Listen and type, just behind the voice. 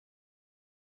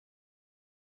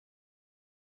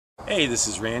Hey, this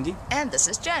is Randy. And this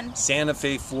is Jen.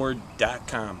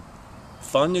 SantaFeFord.com.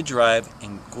 Fun to drive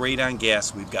and great on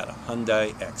gas. We've got a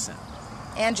Hyundai Accent.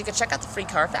 And you can check out the free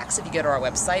Carfax if you go to our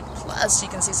website. Plus, you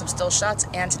can see some still shots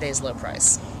and today's low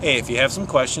price. Hey, if you have some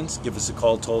questions, give us a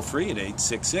call toll free at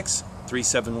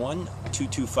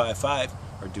 866-371-2255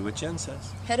 or do what Jen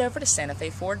says. Head over to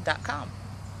SantaFeFord.com.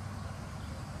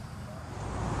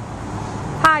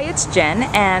 Hi, it's Jen,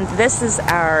 and this is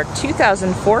our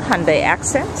 2004 Hyundai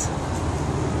Accent.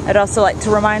 I'd also like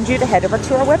to remind you to head over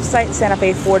to our website,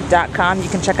 SantaFeFord.com. You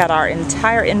can check out our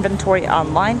entire inventory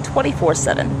online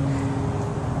 24/7.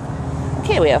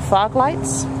 Okay, we have fog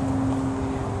lights,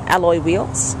 alloy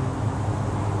wheels,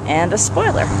 and a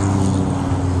spoiler.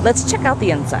 Let's check out the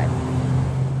inside.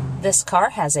 This car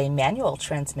has a manual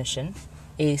transmission,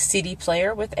 a CD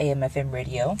player with AM/FM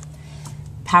radio,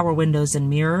 power windows and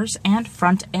mirrors, and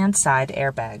front and side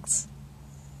airbags.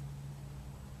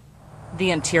 The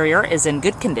interior is in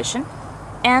good condition,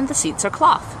 and the seats are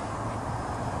cloth.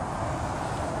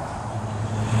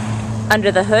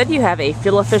 Under the hood, you have a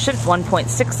fuel-efficient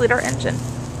 1.6-liter engine.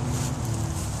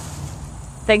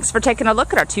 Thanks for taking a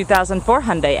look at our 2004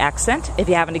 Hyundai Accent. If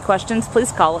you have any questions,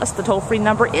 please call us. The toll-free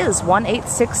number is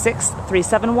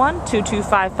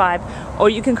 1-866-371-2255, or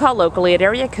you can call locally at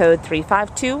area code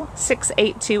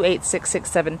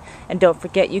 352-682-8667. And don't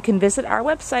forget, you can visit our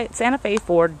website,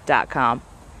 SantaFeFord.com.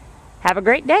 Have a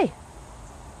great day.